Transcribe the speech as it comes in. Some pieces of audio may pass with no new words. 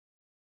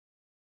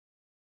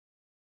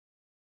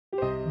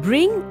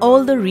Bring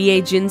all the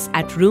reagents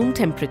at room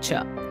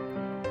temperature.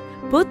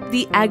 Put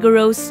the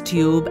agarose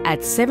tube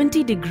at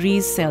 70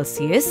 degrees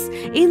Celsius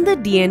in the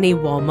DNA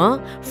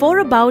warmer for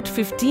about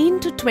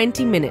 15 to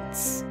 20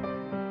 minutes.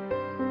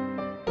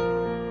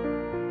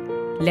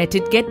 Let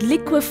it get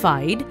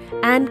liquefied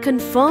and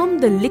confirm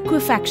the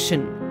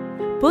liquefaction.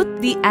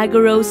 Put the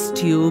agarose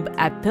tube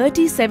at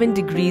 37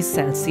 degrees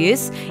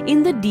Celsius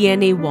in the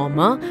DNA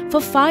warmer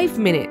for 5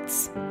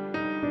 minutes.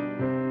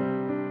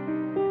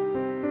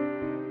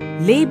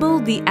 Label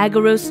the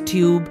agarose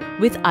tube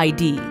with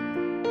ID.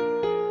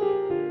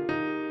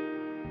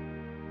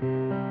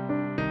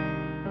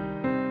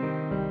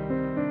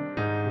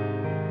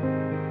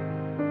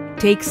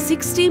 Take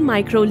 60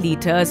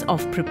 microliters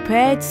of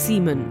prepared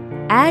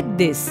semen. Add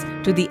this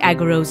to the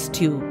agarose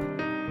tube.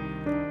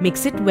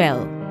 Mix it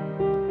well.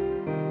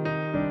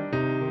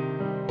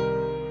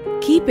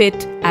 Keep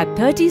it at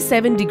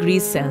 37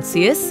 degrees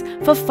Celsius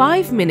for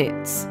 5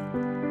 minutes.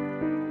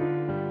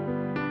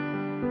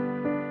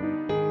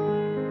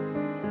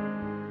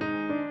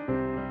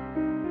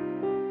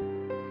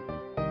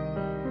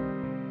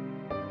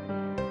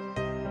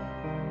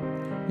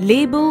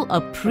 Label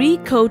a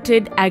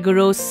pre-coated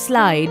agarose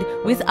slide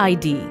with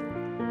ID.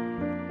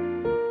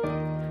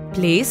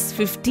 Place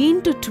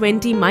 15 to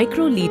 20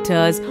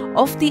 microliters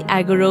of the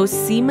agarose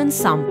semen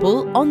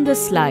sample on the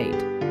slide.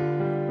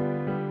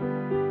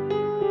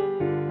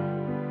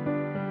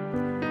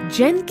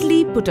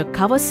 Gently put a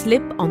cover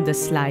slip on the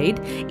slide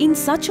in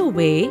such a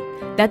way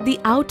that the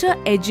outer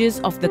edges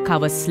of the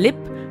cover slip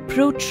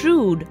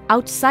protrude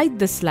outside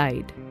the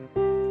slide.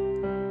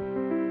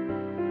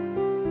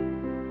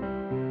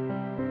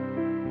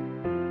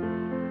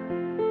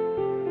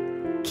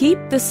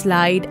 Keep the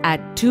slide at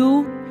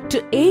 2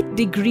 to 8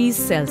 degrees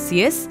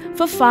Celsius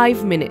for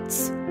 5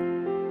 minutes.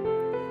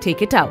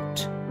 Take it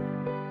out.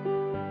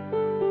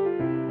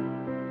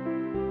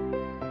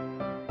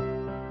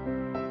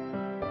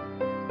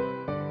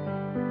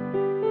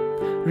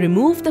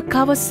 Remove the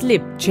cover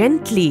slip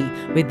gently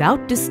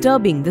without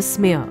disturbing the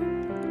smear.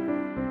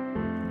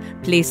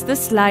 Place the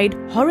slide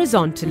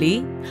horizontally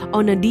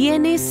on a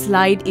DNA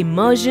slide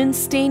immersion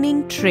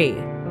staining tray.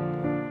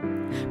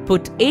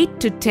 Put 8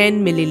 to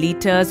 10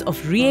 milliliters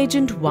of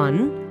reagent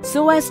 1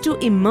 so as to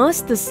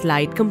immerse the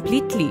slide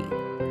completely.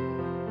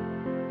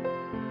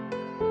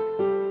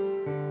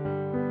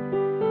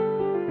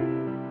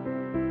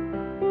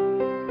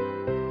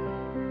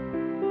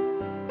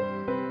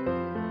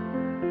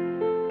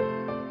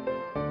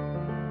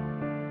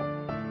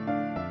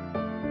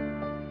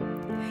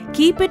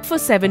 Keep it for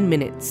 7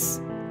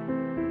 minutes.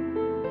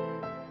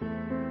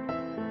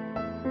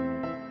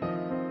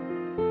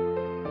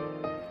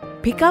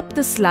 Pick up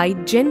the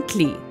slide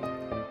gently.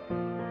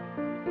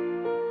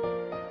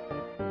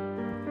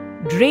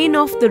 Drain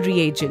off the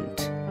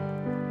reagent.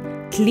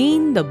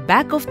 Clean the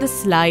back of the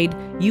slide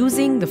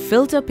using the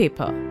filter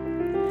paper.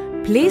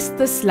 Place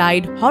the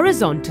slide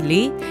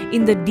horizontally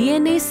in the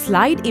DNA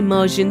slide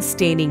immersion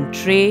staining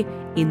tray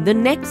in the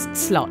next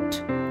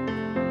slot.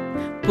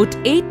 Put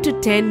 8 to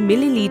 10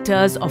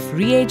 milliliters of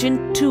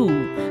reagent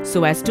 2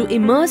 so as to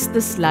immerse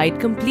the slide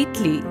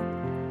completely.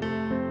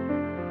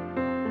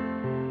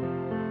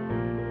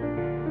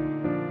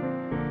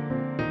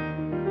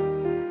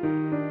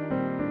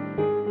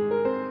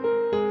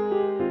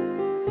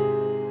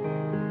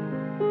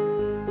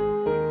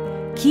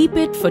 Keep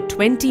it for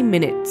 20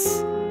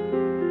 minutes.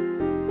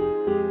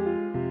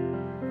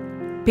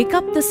 Pick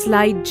up the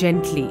slide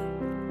gently.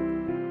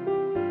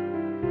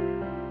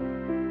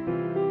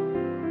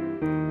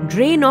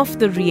 Drain off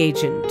the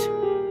reagent.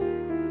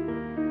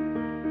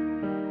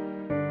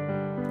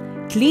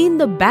 Clean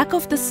the back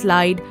of the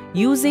slide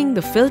using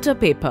the filter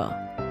paper.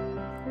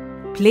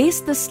 Place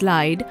the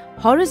slide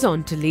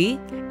horizontally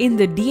in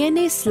the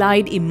DNA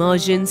slide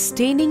immersion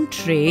staining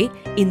tray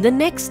in the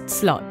next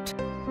slot.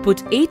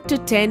 Put 8 to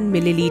 10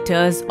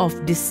 milliliters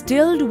of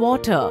distilled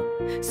water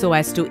so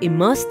as to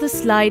immerse the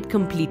slide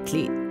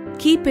completely.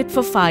 Keep it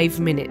for 5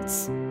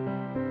 minutes.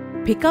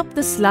 Pick up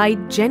the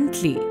slide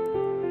gently.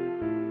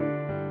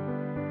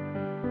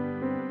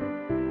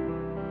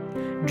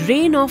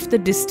 Drain off the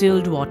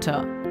distilled water.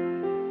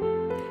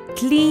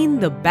 Clean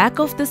the back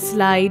of the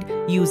slide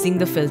using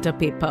the filter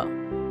paper.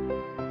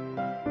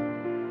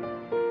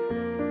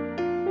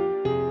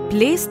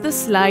 Place the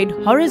slide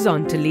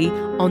horizontally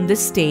on the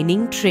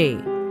staining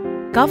tray.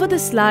 Cover the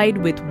slide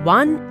with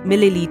 1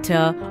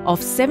 milliliter of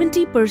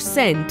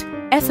 70%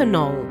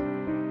 ethanol.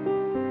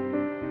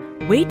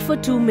 Wait for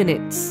 2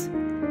 minutes.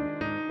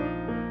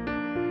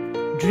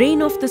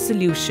 Drain off the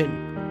solution.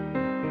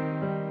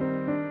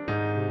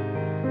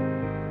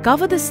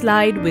 Cover the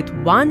slide with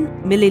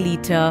 1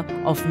 milliliter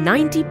of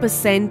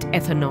 90%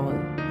 ethanol.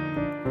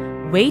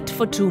 Wait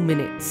for 2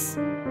 minutes.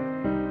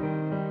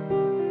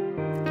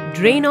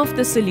 Drain off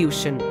the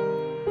solution.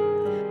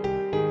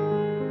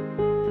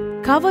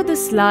 Cover the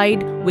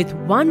slide with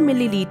 1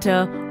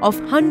 milliliter of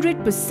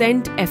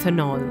 100%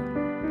 ethanol.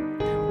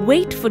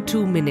 Wait for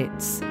 2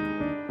 minutes.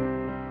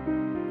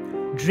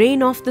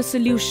 Drain off the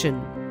solution.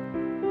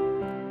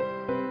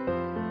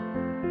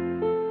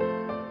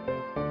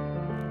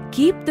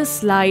 Keep the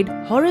slide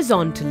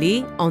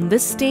horizontally on the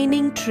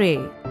staining tray.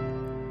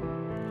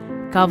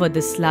 Cover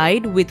the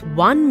slide with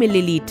 1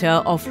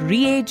 milliliter of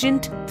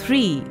reagent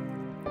 3.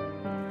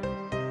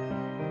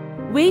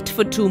 Wait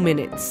for 2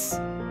 minutes.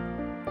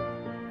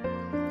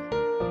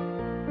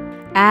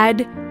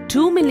 Add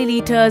 2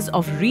 milliliters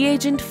of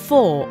reagent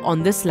 4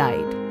 on the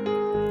slide.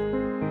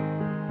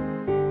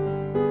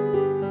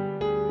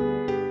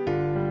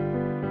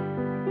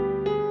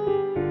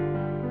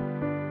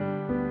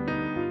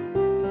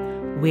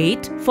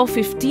 Wait for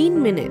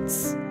 15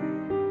 minutes.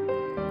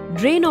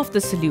 Drain off the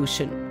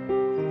solution.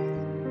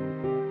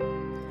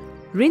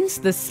 Rinse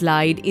the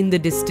slide in the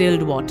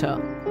distilled water.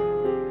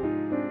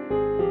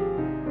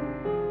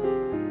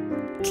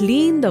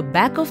 Clean the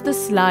back of the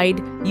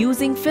slide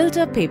using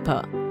filter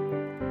paper.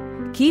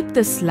 Keep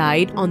the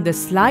slide on the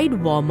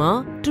slide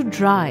warmer to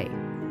dry.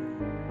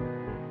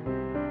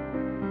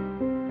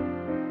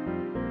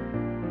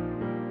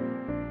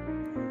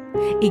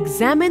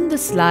 Examine the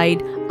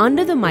slide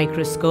under the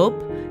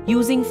microscope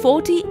using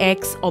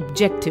 40x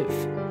objective.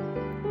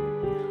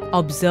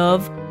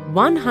 Observe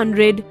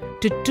 100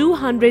 to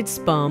 200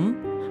 sperm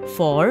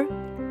for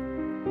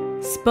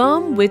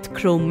sperm with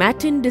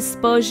chromatin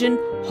dispersion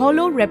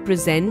hollow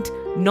represent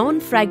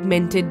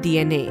non-fragmented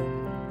DNA.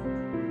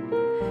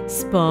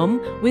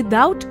 Sperm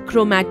without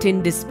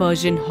chromatin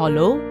dispersion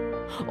hollow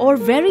or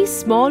very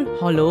small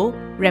hollow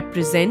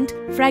represent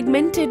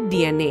fragmented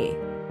DNA.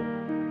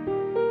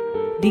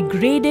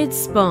 Degraded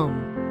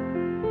sperm.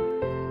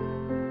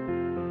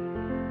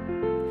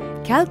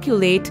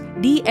 Calculate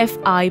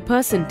DFI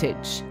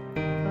percentage.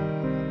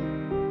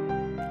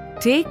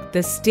 Take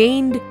the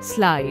stained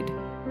slide.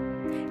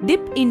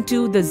 Dip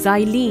into the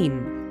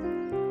xylene.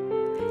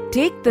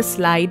 Take the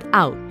slide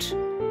out.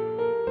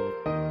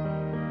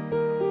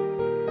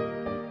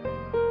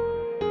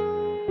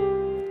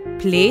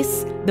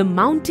 Place the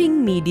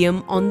mounting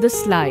medium on the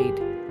slide.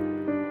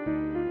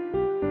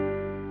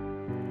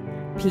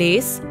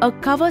 Place a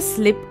cover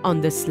slip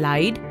on the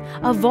slide,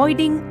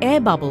 avoiding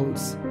air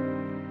bubbles.